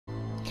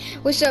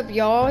What's up,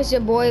 y'all? It's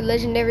your boy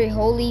Legendary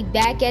Holy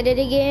back at it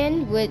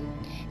again with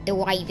the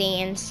white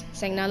vans.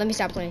 Saying, now let me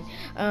stop playing.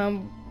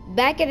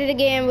 Back at it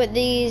again with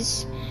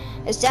these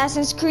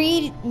Assassin's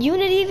Creed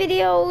Unity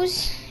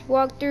videos,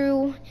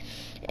 walkthrough,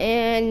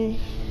 and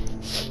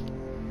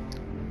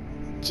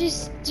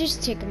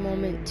just take a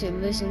moment to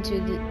listen to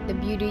the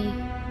beauty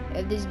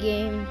of this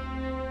game.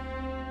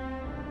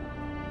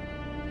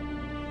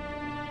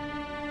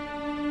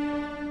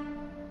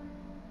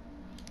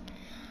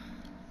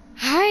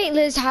 Alright,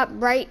 let's hop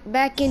right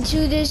back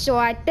into this. So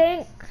I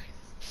think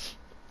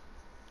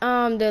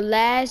the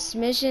last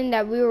mission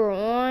that we were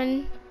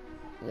on,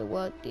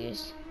 what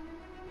this?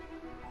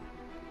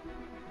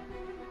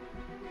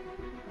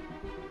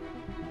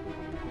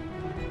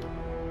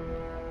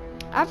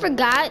 I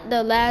forgot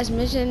the last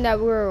mission that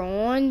we were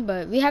on,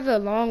 but we have a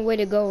long way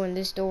to go in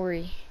this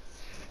story.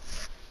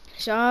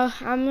 So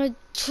I'm gonna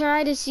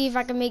try to see if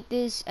I can make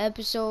this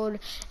episode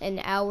an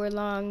hour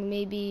long,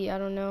 maybe, I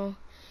don't know.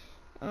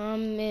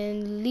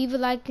 And leave a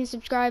like and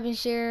subscribe and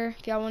share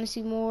if y'all want to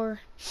see more.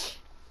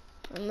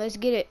 And let's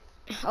get it.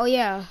 Oh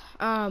yeah,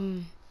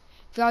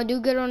 if y'all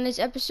do good on this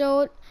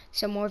episode,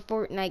 some more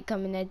Fortnite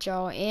coming at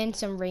y'all and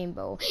some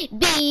Rainbow.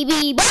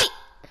 Baby boy!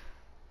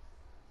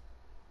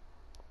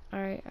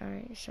 Alright,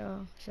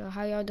 so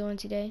how y'all doing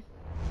today?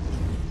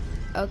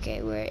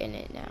 Okay, we're in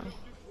it now.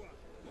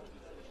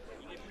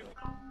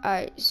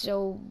 Alright,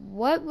 so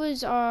what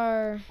was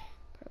our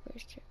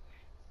progress check?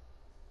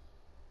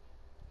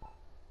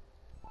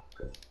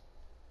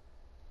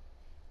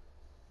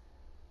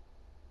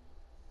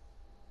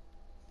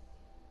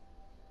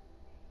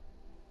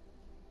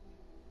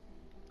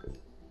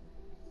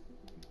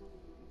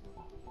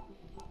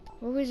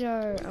 What was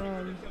our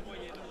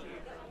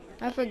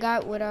I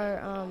forgot what our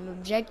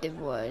objective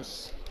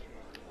was.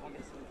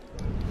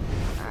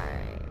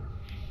 Alright.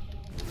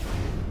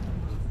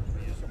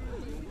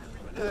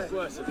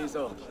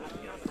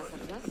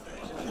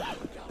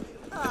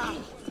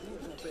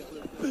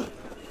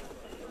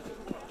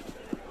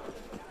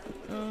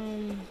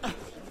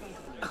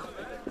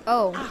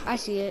 Oh, I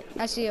see it.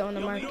 I see it on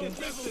the marker.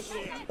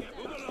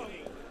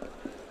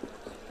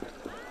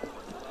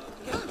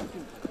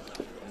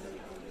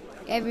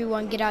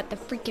 Everyone get out the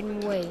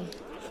freaking way.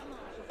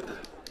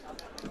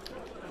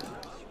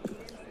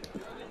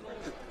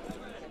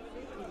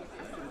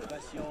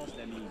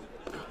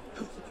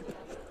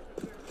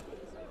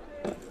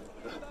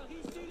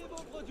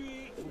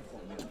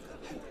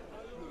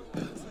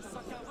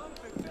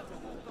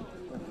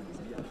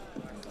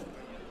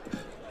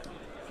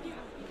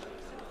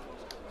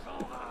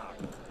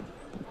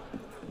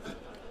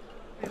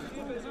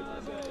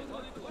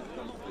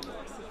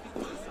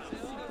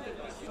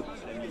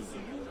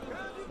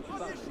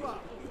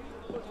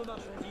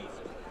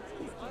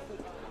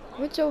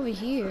 What's over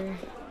here?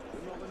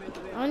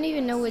 I don't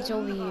even know what's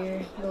over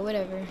here, but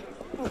whatever.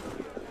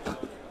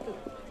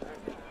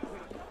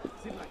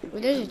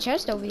 Well, there's a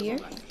chest over here.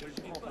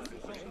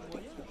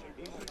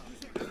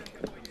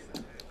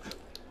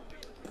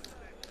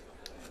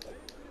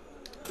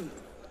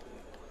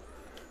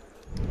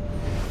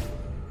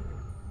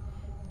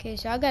 Okay,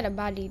 so I gotta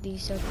body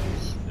these suckers.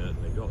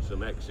 Certainly got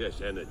some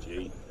excess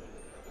energy.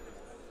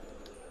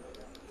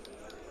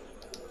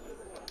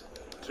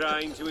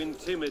 Trying to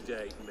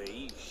intimidate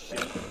me, sheep.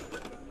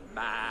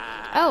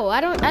 Oh,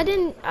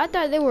 I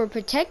thought they were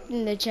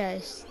protecting the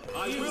chest.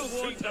 I will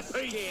see the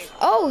peace.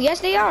 Oh, yes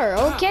they are.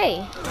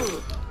 Okay.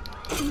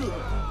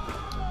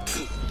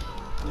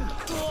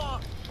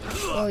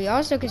 Oh,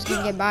 y'all suckers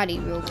can get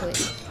bodied real quick.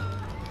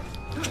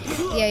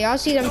 Yeah, y'all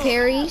see them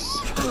parries?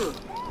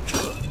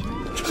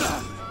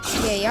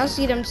 Yeah, y'all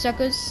see them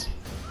suckers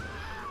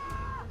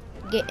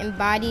getting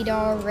bodied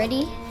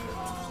already?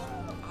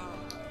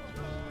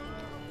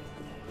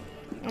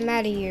 I'm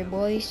out of here,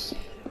 boys.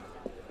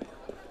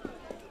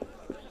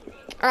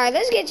 Alright,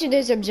 let's get to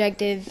this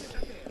objective.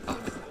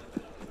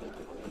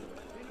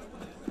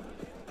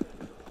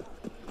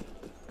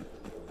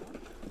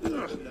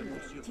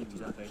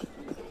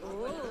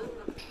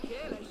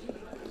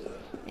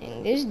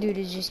 And this dude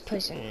is just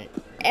pushing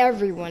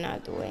everyone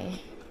out the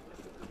way.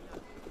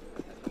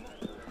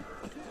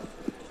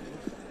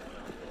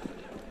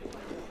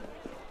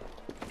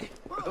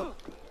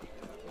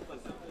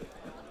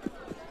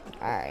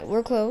 Alright,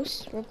 we're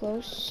close. We're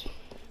close.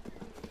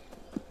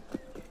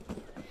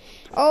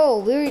 Oh,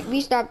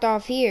 we stopped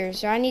off here,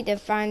 so I need to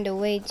find a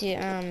way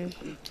to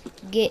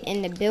get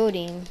in the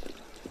building.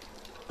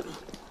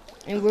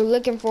 And we're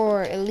looking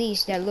for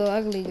Elise, that little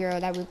ugly girl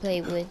that we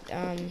played with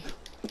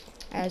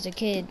as a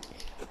kid.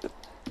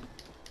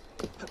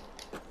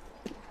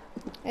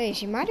 Hey,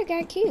 she might have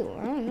got killed.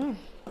 I don't know.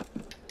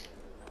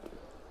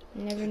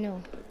 You never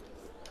know.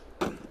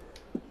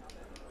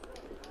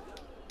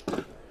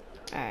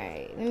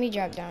 Alright, let me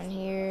drop down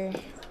here.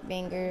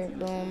 Banger,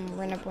 boom,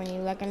 run up on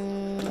you like a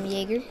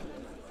Jaeger.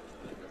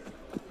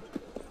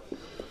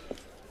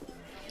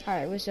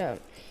 Alright, what's up?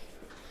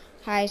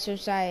 High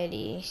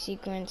Society,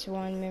 Sequence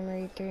 1,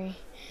 Memory 3.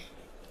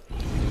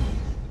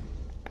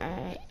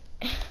 Alright.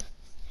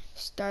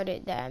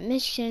 Started that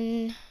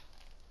mission.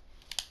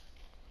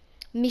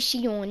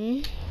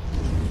 mission.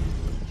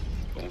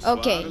 Bonsoir,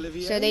 Okay,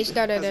 Olivier. so they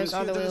started Has us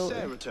all the way Monsieur de la over.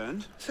 Serre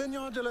returned?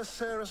 Senor de la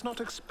Serre is not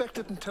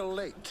expected until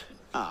late.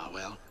 Ah,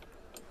 well.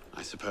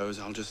 I suppose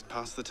I'll just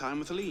pass the time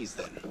with Elise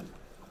then.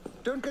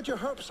 Don't get your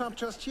hopes up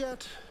just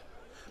yet.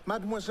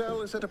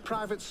 Mademoiselle is at a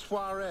private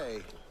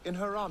soiree in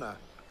her honor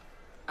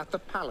at the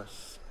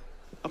palace.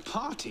 A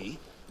party?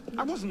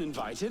 I wasn't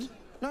invited.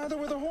 Neither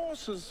were the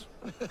horses.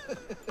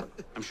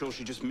 I'm sure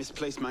she just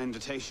misplaced my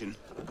invitation.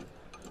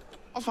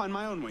 I'll find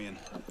my own way in.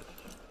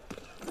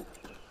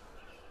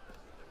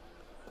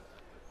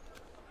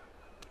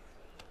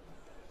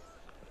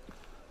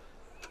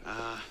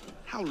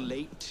 How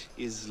late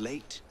is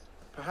late?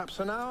 Perhaps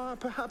an hour,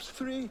 perhaps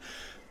 3,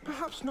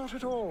 perhaps not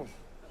at all.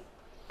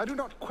 I do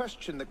not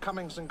question the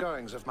comings and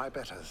goings of my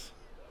betters.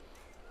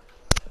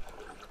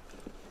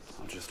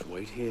 I'll just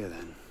wait here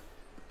then.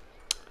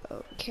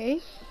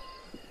 Okay.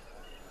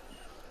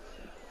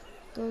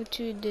 Go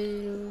to the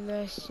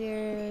La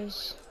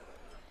Serre's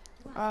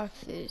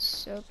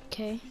office.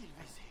 Okay.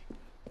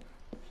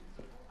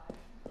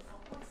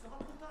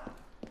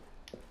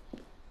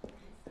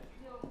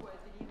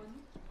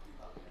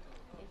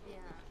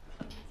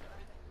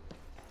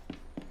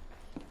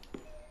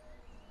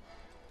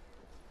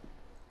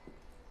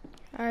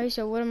 Alright,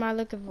 so what am I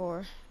looking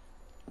for?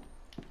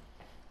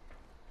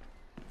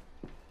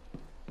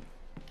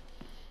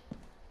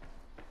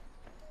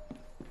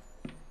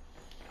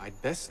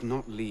 I'd best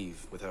not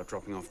leave without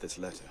dropping off this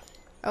letter.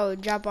 Oh,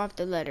 drop off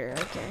the letter.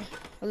 Okay.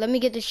 Well, let me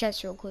get the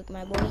chest real quick,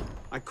 my boy.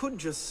 I could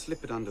just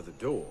slip it under the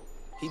door.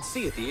 He'd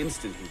see it the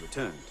instant he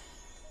returned.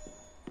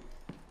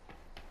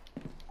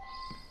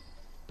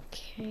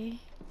 Okay.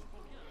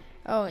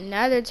 Oh,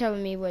 now they're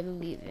telling me where to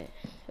leave it.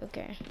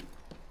 Okay.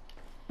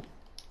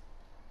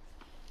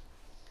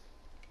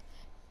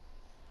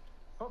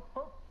 Hop,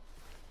 hop.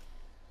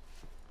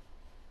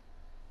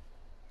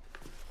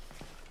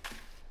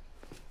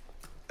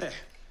 There.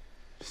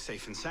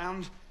 Safe and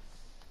sound,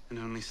 and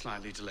only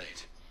slightly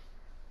delayed.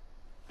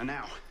 And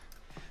now,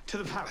 to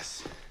the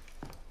palace.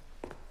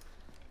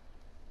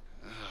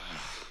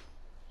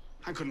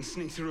 I couldn't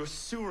sneak through a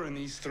sewer in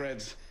these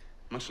threads,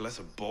 much less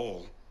a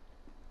ball.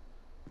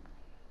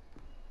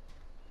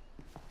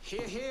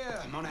 Here,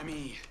 here, mon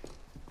ami.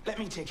 Let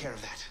me take care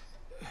of that.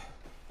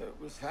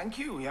 Well, thank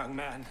you, young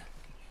man.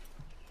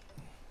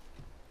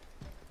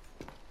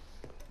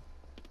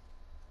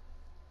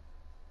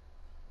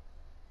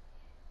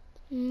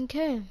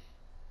 Okay.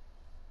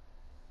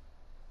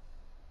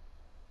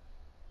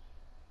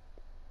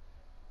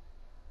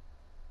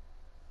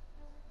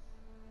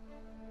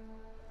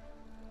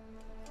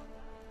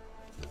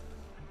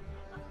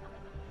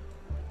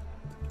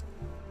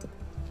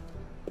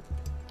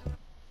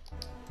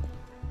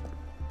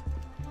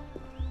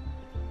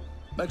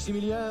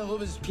 Maximilien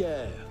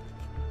Robespierre.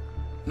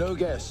 No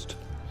guest.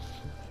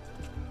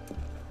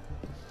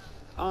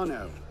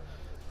 Arno.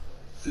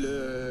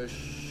 Le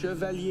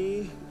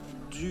Chevalier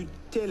du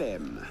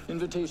Thelem.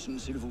 Invitation,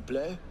 s'il vous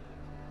plaît.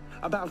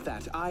 About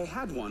that, I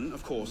had one,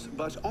 of course,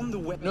 but on the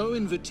way... No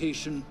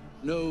invitation,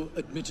 no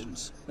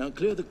admittance. Now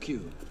clear the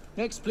queue.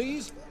 Next,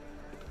 please.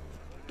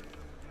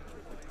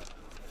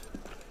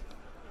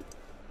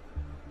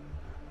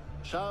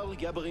 Charles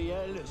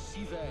Gabriel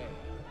Siver.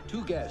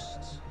 2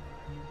 guests.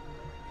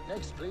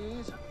 Next,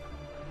 please.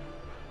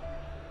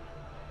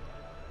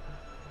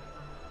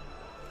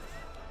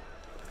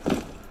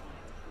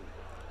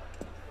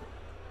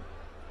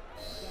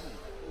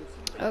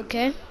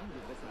 Okay.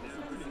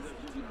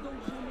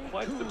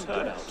 Quite the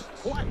turnout.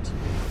 Quite.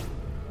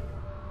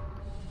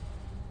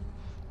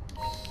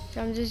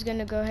 So I'm just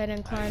gonna go ahead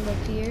and climb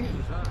up here.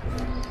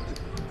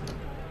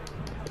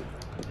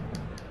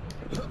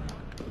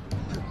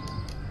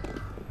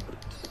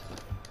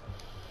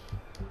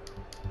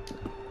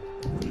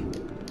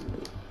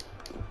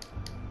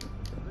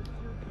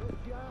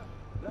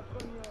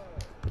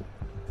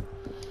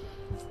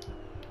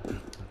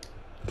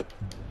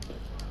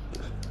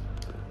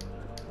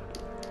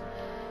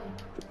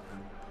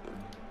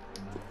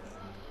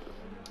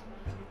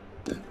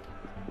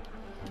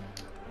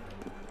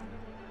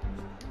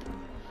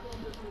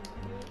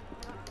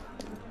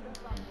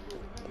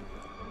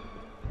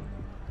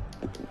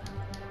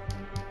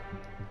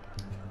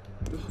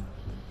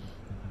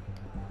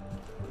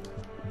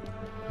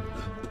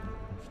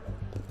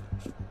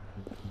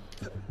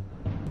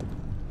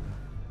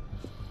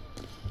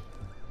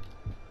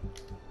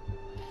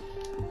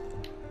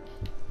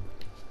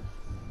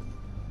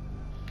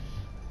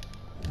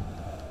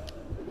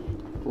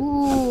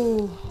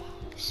 Ooh,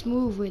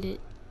 smooth with it.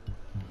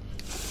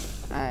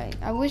 Alright,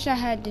 I wish I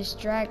had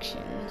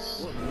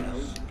distractions. What the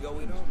hell's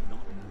going on? Not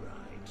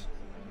right.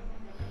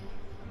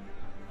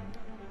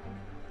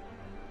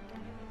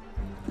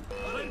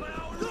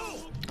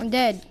 I'm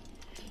dead.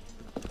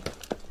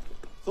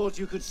 Thought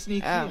you could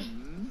sneak Oh.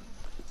 in.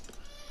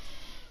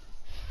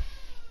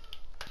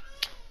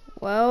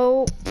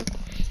 Well.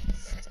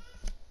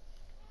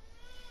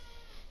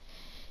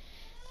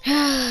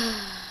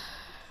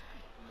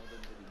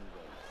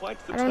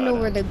 Fight the I don't know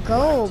where to turnout.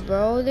 go,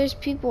 bro. There's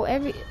people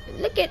every.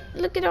 Look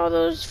at all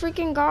those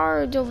freaking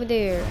guards over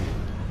there.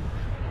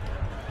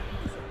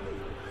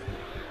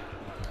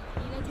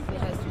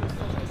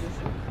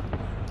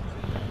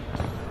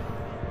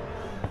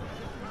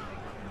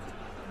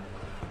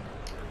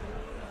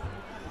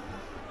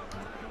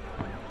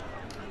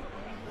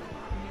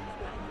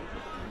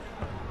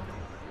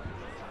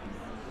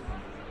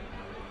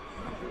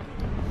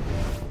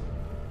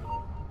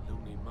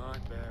 Only my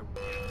bear.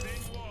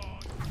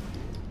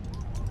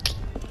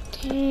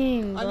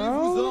 Dang, bro.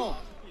 Allez-vous-en.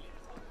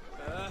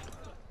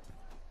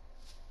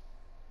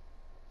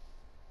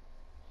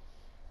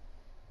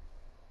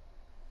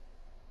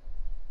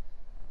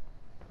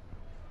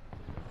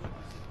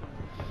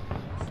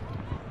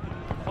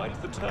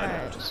 Fight the turnout.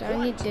 Alright, so I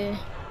need to.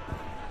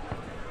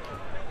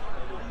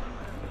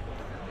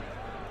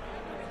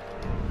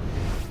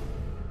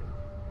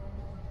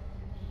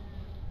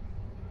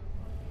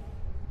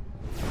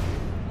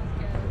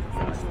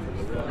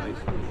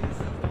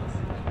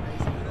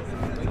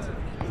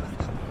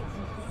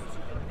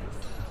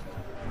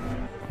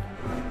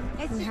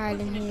 Let's just hide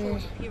put in in a here.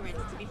 short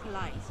appearance to be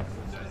polite.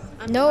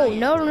 No,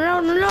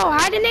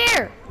 hide in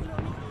there.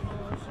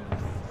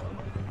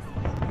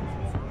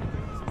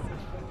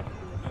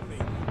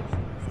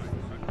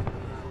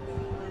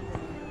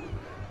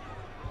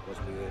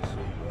 Must be there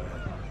somewhere.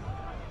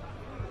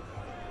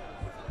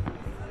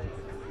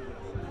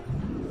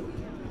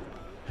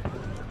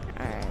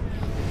 Alright.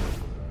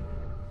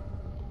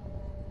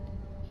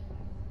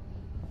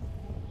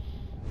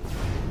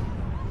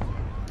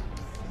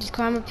 Just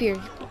climb up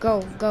here.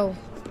 Go, go.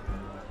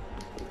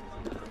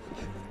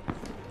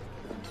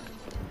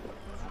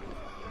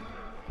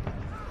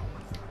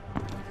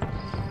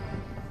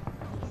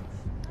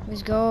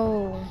 Let's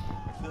go.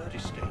 Third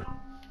estate,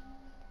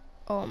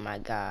 Oh my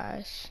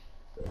gosh.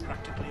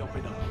 practically up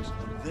in arms.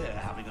 They're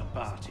having a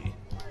party.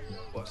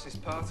 What's this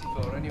party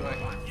for anyway?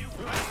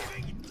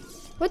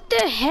 What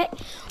the heck?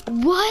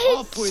 What?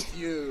 Off with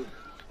you.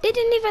 They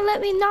didn't even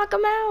let me knock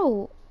him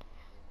out.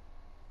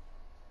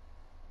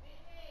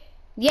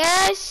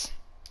 Yes.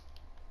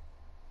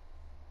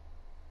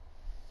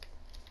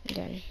 I'm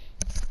done.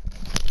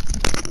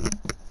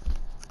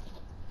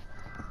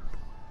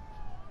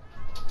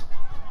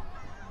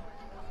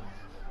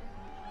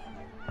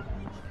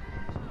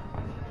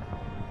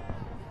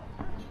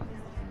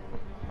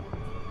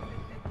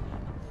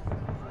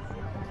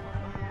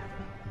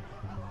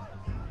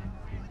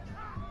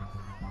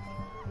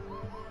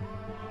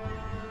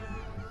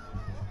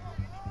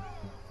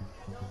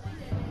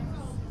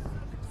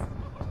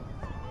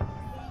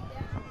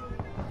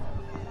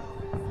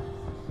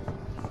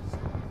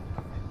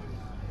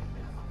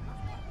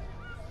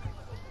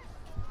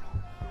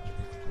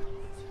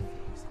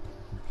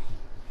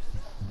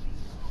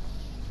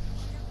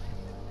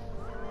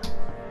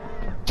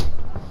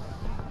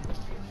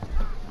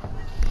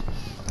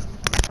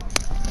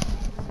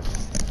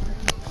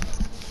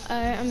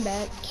 I'm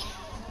back.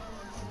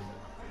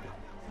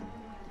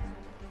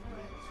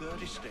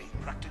 Third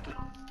estate, practically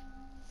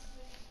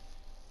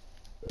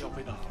up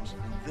in arms.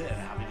 They're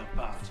having a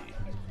party.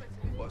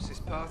 What's this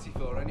party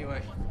for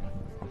anyway?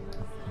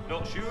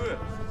 Not sure.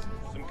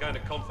 Some kind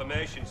of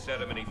confirmation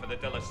ceremony for the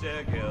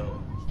Delasere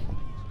girl.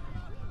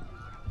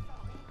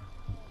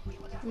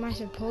 Am I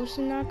supposed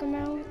to knock him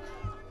out?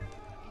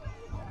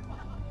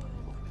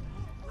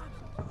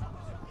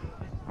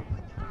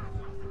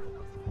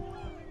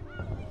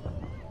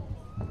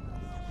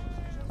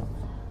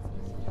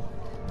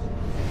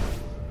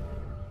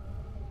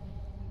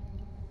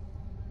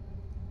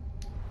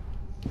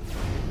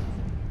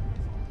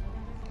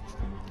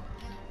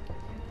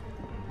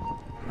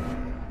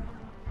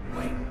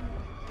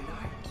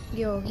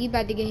 Yo, he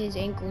about to get his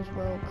ankles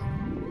broke.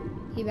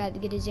 He about to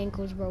get his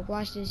ankles broke.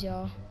 Watch this,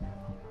 y'all.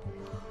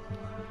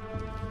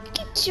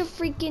 Get your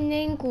freaking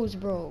ankles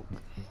broke.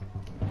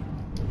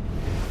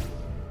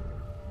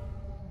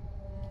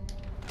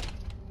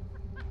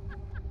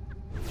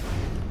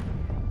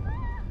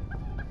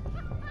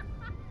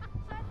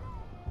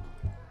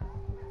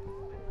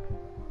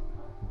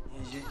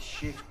 Is it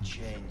shift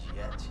change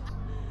yet?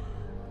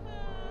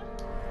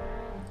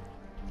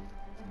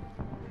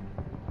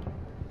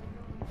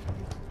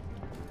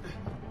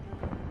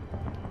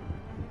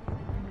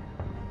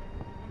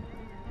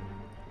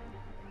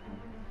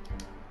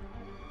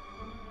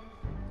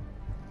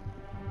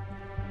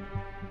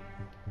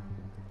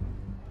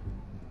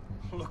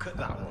 Look at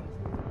that one.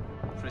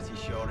 Pretty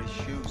sure his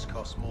shoes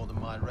cost more than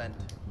my rent.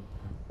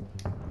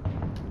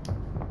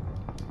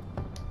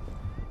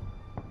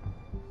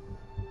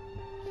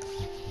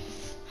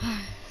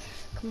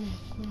 Come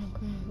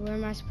on. Where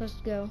am I supposed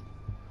to go?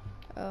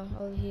 Oh,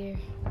 over here.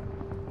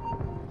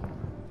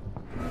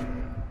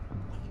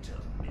 Wait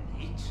a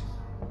minute.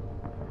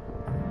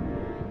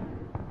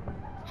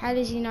 How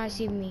does he not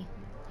see me?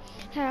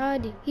 How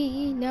did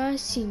he not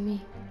see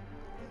me?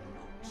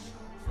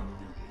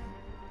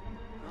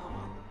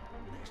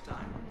 Next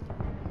time.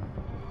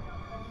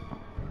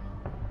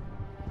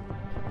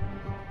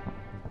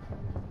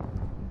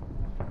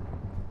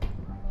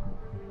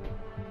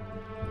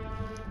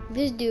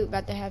 This dude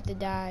about to have to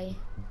die.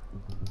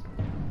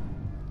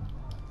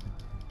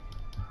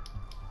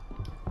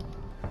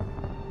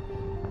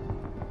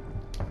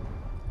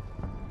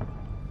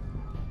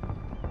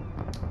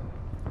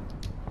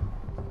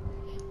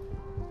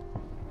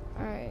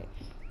 Alright.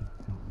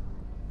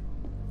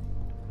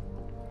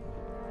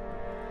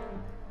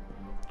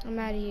 I'm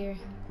out of here.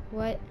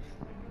 What?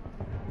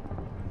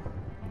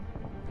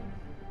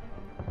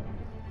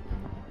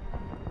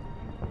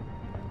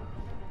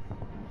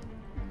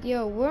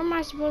 Yo, where am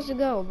I supposed to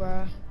go,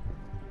 bruh?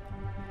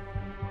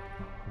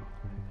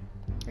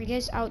 I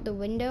guess out the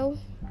window?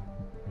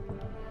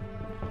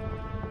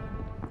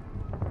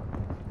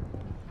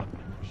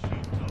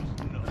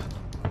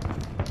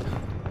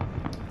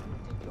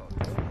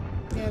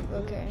 Yep,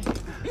 okay.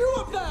 You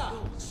up there!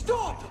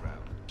 Stop!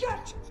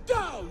 Get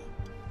down!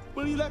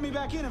 Will you let me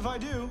back in if I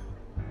do?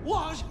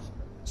 What?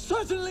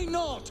 Certainly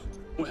not!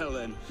 Well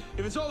then,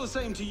 if it's all the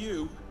same to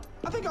you,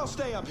 I think I'll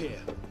stay up here.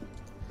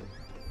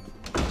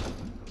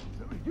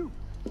 You,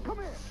 come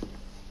here.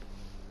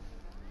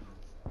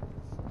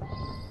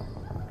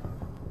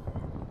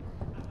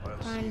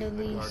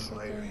 Finally.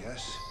 Later,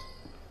 yes?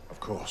 Of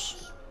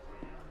course.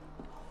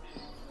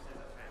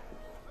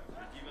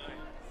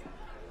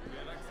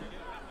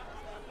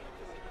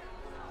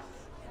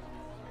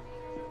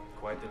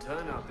 Quite the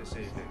turnout this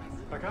evening.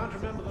 I can't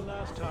remember the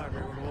last time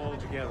we were all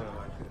together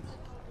like this.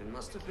 It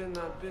must have been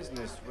that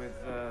business with,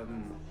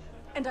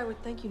 And I would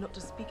thank you not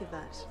to speak of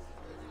that.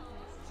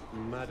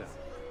 Madam.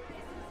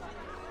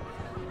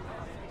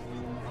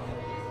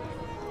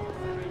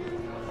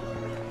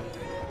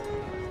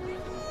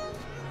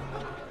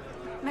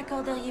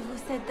 M'accorderiez-vous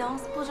cette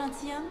danse pour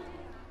gentilhomme?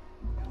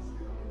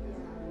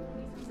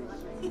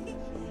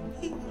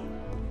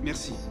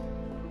 Merci.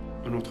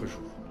 Un autre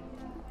jour.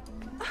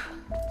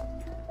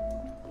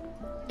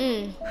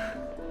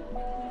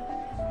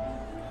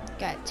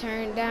 Got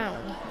turned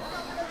down.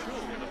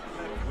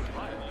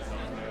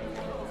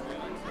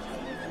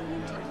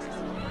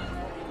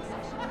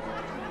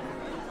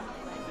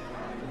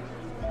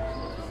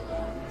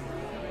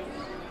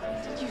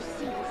 Did you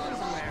see what she's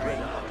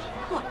wearing?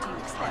 What do you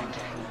expect?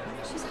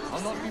 She's half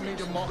I'll not be made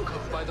a mock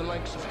of by the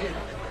likes of him.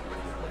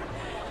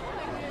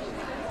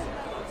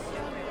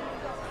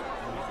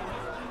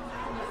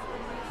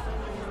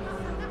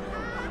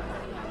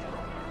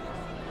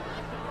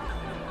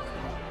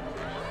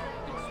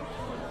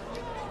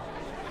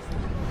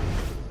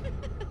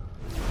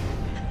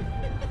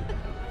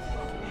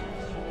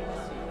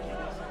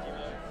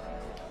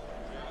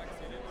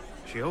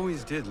 She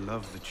always did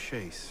love the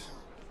chase.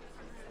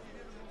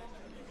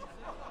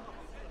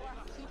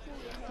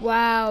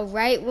 Wow,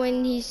 right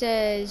when he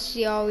says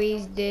she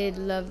always did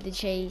love the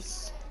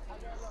chase.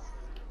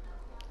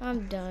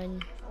 I'm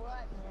done.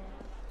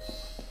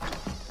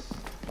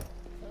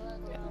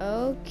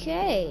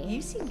 Okay.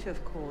 You seem to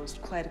have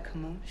caused quite a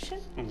commotion.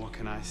 Well, what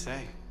can I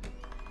say?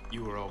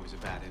 You were always a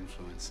bad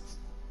influence.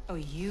 Oh,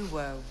 you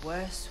were a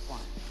worse one.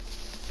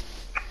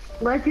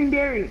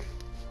 Legendary.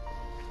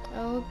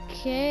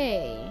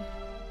 Okay.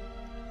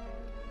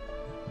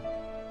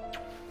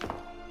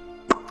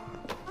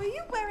 Are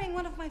you wearing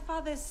one of my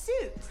father's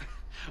suits?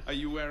 Are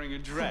you wearing a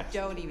dress?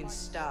 Don't even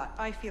start.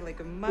 I feel like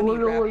a mummy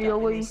wrapped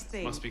up in this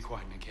thing. Must be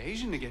quite an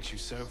occasion to get you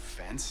so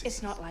fancy.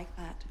 It's not like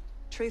that.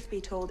 Truth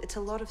be told, it's a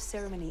lot of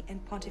ceremony and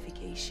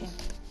pontification.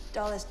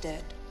 Dollars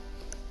dirt.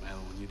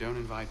 Well, when you don't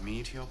invite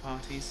me to your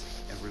parties,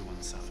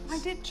 everyone suffers. I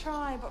did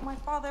try, but my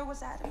father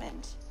was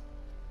adamant.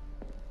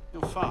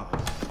 Your father?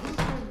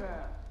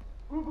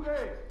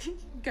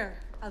 Go.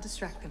 I'll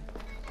distract them.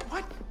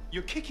 What?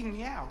 You're kicking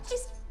me out?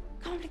 Just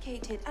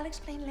complicated. I'll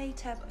explain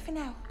later, but for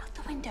now, out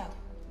the window.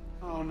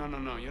 Oh, no, no,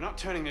 no. You're not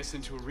turning this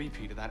into a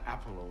repeat of that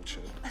apple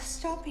orchard.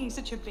 Stop being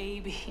such a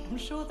baby. I'm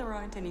sure there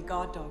aren't any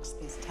guard dogs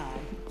this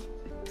time.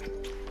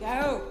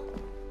 Go!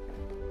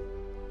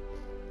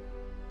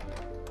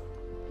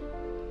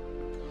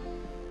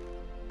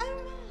 Oh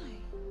my!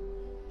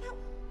 Now,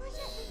 what's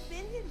that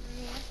rebellion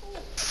here?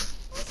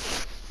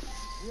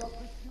 We are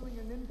pursuing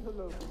an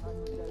interloper,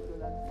 Mademoiselle de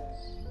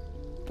Lancaster.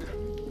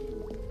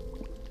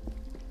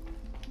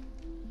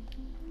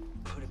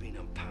 Could have been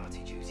on party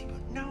duty,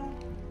 but no.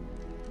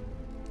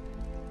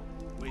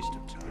 Waste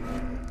of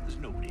time. There's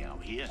nobody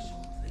out here.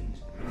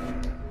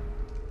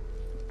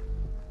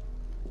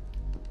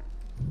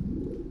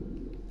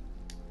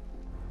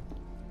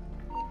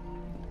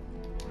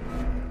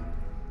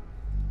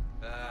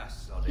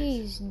 solid.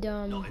 He's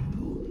dumb. Not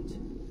important.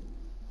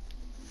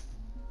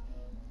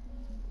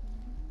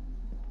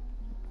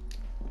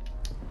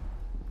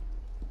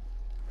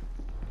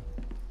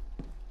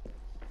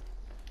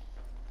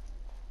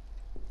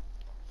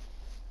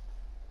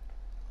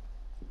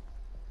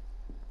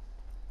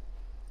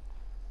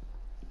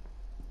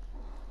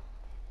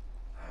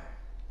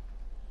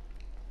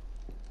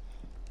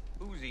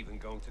 Who's even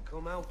going to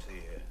come out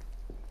here?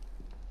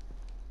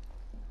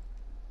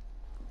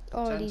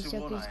 All 10 these to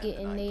 1 suckers I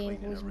getting ended their up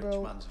cleaning ankles a rich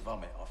broke. man's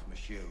vomit off my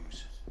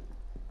shoes.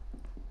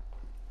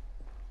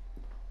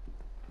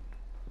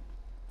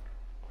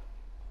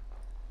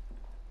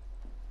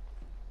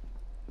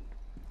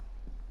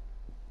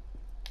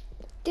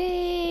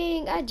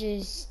 I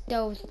just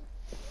stealth,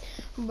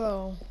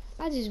 bro.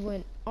 I just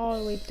went all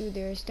the way through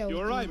there stealth. You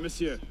all right,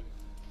 monsieur?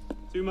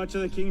 Too much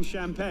of the king's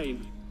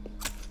champagne?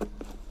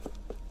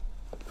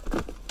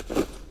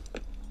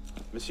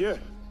 Monsieur?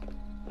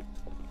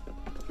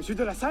 Monsieur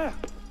de la Serre?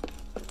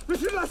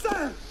 Monsieur de la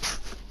Serre!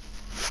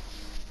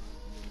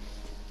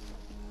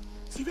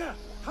 Sivert,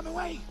 come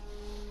away!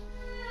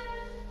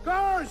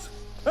 Guards!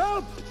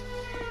 Help!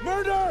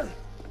 Murder!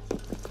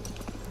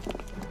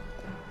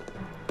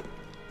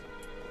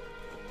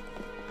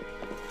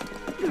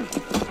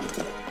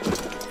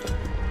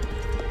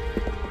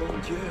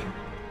 Mon Dieu,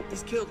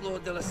 he's killed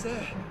Lord de la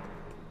Serre.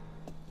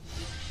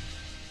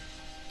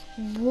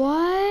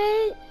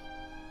 What?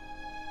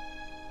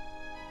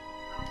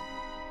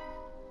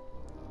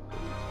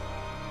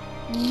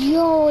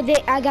 Yo,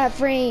 I got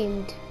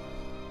framed.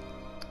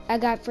 I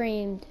got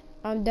framed.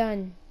 I'm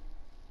done.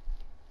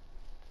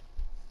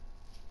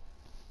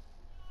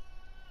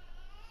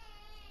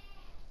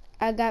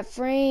 I got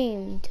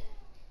framed.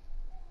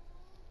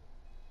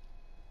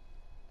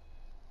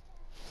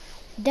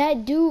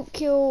 That dude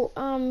killed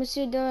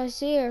Monsieur de la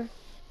Serre,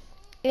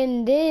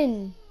 and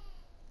then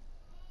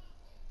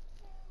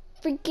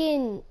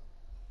freaking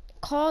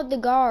called the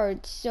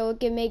guards so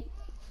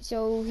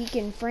he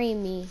can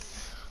frame me.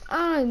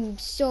 I'm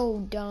so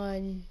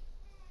done.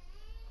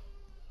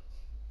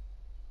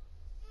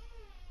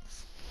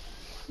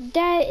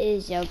 That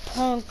is a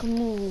punk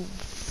move.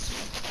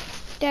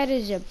 That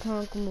is a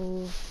punk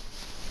move.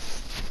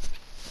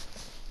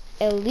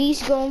 At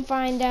least go and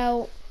find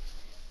out.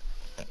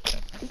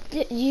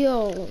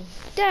 Yo,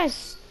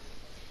 that's.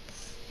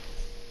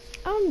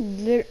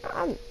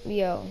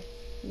 Yo,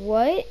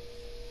 what?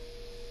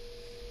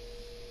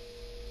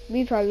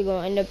 We probably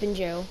gonna end up in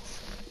jail.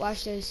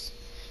 Watch this.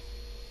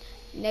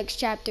 Next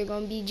chapter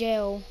gonna be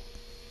jail.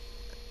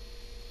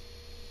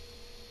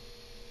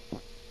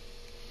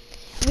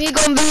 We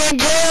gonna be in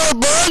jail,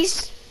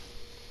 boys.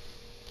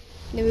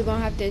 Then we're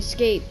gonna have to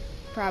escape,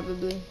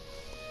 probably.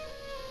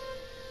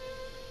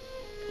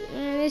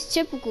 It's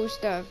typical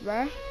stuff,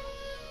 bruh.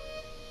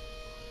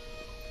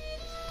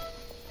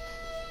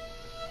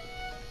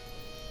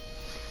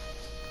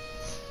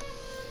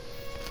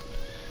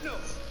 No,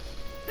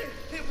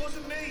 it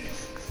wasn't me.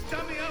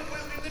 Done me out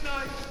well in the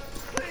night.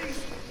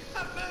 Please,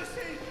 have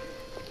mercy.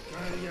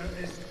 Gaia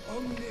est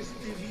omnis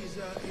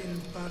divisa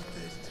in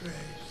partes tres.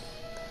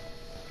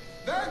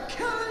 They're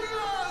killing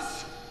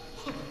us!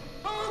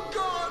 Oh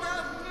God,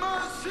 have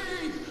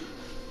mercy!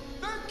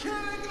 They're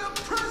killing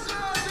the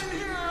prisoners in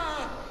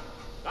here!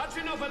 That's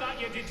enough of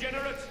that, you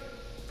degenerate!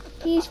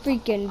 He's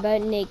freaking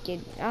butt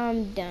naked.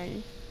 I'm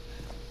done.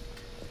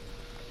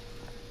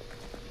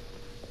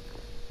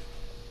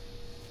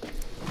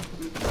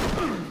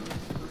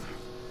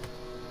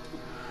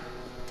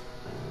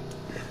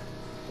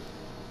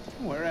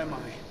 Where am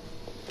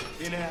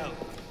I? In hell.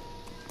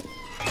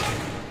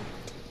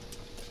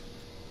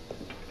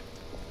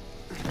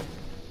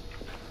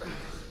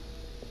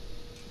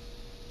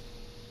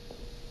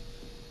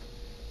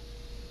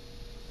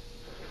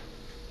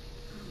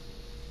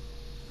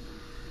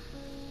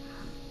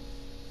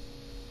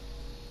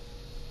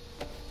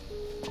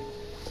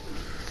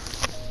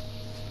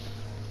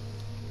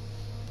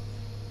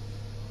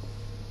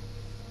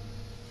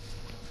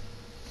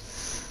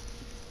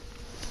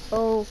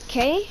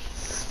 Okay.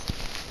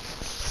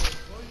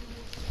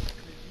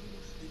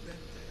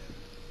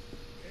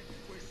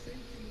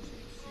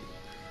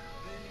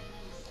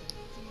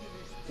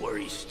 What are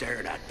you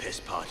staring at,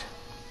 pisspot?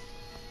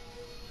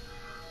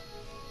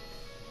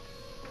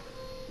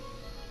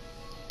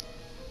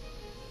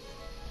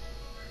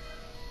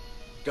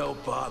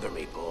 Don't bother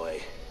me,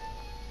 boy.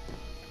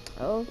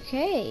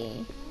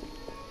 Okay.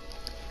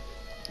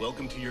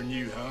 Welcome to your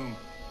new home.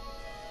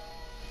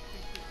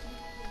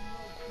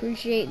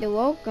 Appreciate the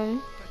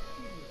welcome.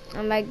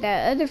 Unlike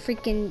that other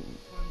freaking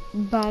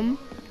bum.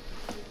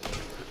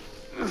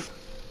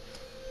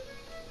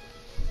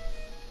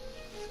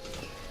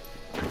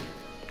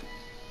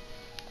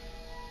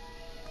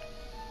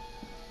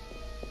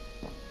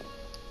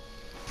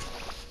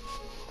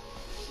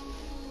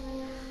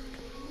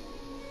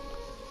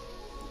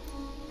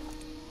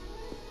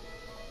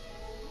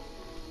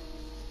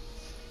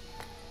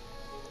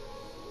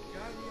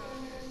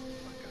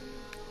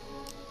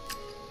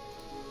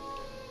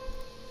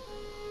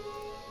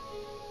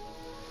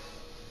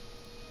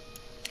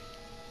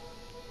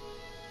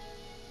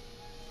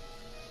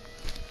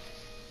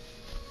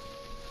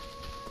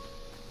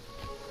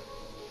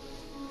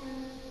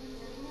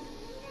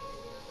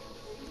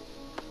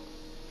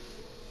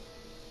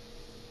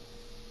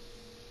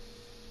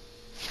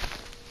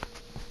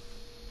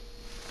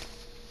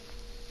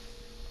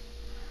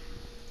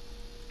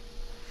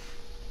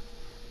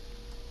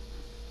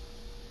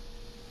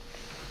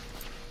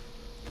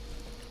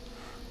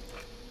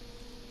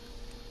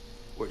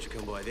 Where'd you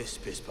come by this,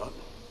 pisspot?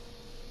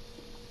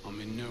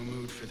 I'm in no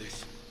mood for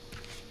this.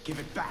 Give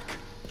it back.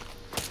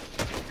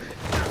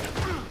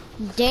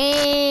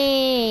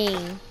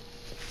 Dang.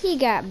 He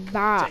got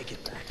bopped. Take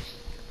it back.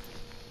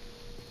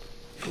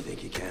 If you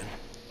think you can.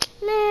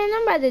 Man,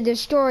 I'm about to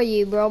destroy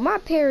you, bro. My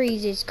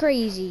parries is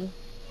crazy.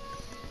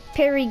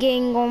 Parry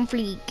gang on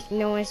fleek.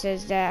 No one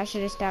says that. I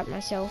should have stopped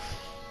myself.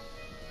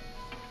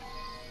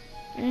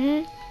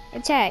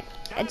 Attack.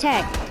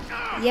 Attack.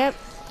 Yep.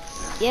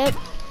 Yep.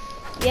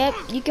 Yep.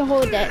 You can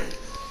hold that.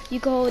 You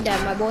can hold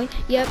that, my boy.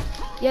 Yep.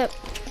 Yep.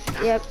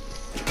 Yep.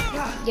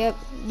 Yep.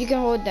 You can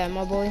hold that,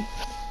 my boy.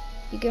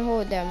 You can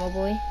hold that, my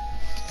boy.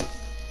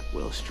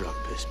 Well struck,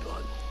 piss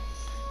bud.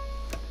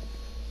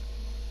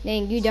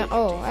 Dang, you done.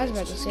 Oh, I was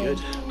about to say.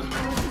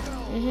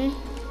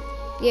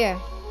 Yeah.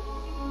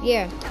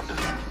 Yeah.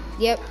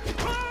 Yep.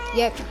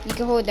 Yep. You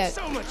can hold that.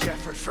 So much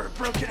effort for a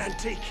broken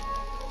antique.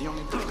 The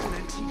only broken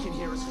antique in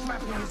here is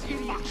flapping his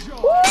idiot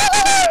jaw.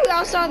 Woo!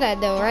 Y'all saw that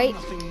though, right?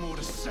 Nothing more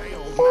to say,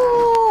 old man.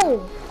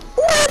 Ooh.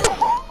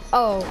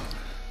 Oh.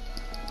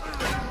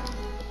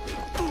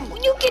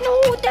 You can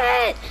hold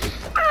that.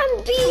 I'm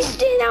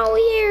beasting out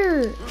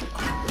here.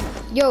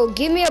 Yo,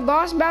 give me a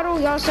boss battle.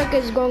 Y'all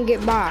suckers gonna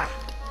get by.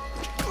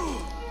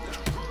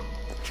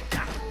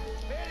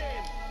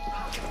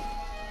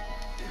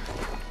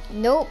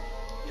 Nope.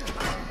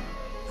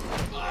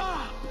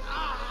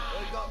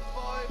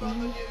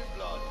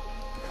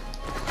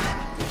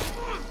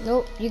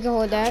 Nope, you can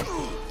hold that.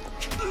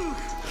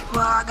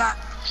 Well, I got.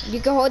 You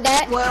can hold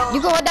that. Well,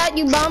 you can hold that,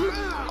 you bum.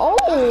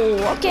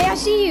 Oh, okay, I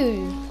see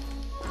you.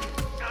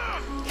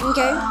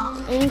 Okay,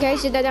 okay,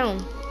 sit that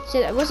down.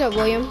 Sit. What's up,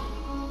 William?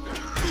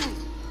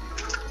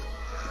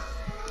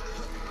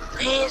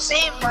 It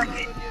seemed like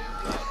it.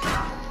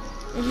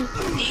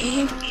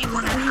 He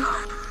wanted to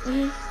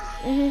come.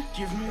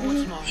 Give me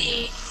what's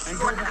mine. And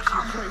go back to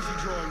your crazy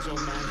drawings,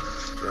 old man.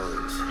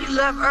 Drawings. You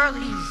left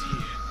early. He's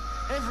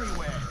here.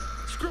 Everywhere.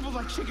 Scribbled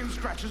like chicken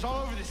scratches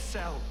all over this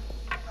cell.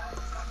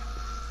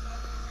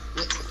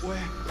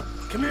 Where?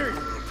 Come here,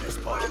 you piss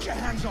boy. Get your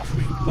hands off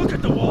me. Look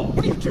at the wall.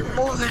 What are you doing?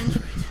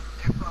 Moving.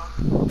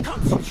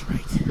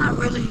 Concentrate. Not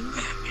really.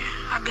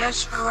 I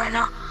guess for right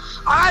now.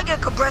 I'll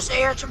get compressed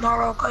air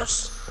tomorrow,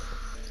 cause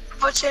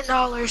for $10,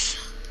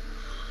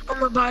 I'm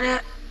gonna buy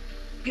that.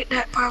 Get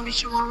that probably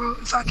tomorrow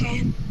if I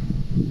can.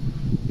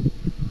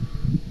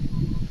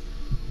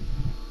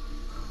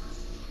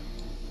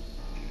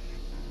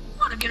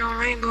 Wanna get on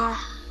Rainbow?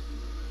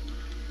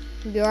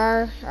 You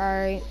are?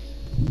 Alright.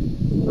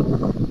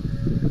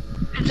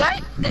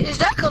 Is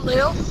that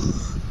Khalil?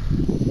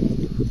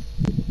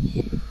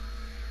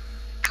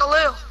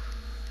 Khalil.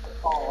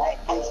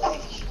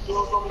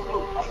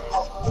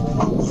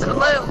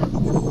 Khalil.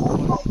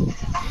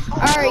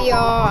 Alright,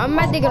 y'all. I'm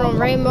about to get on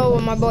Rainbow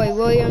with my boy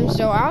William.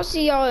 So I'll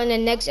see y'all in the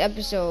next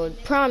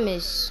episode.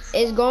 Promise.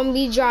 It's gonna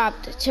be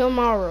dropped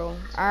tomorrow.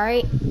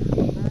 Alright?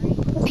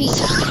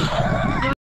 Peace.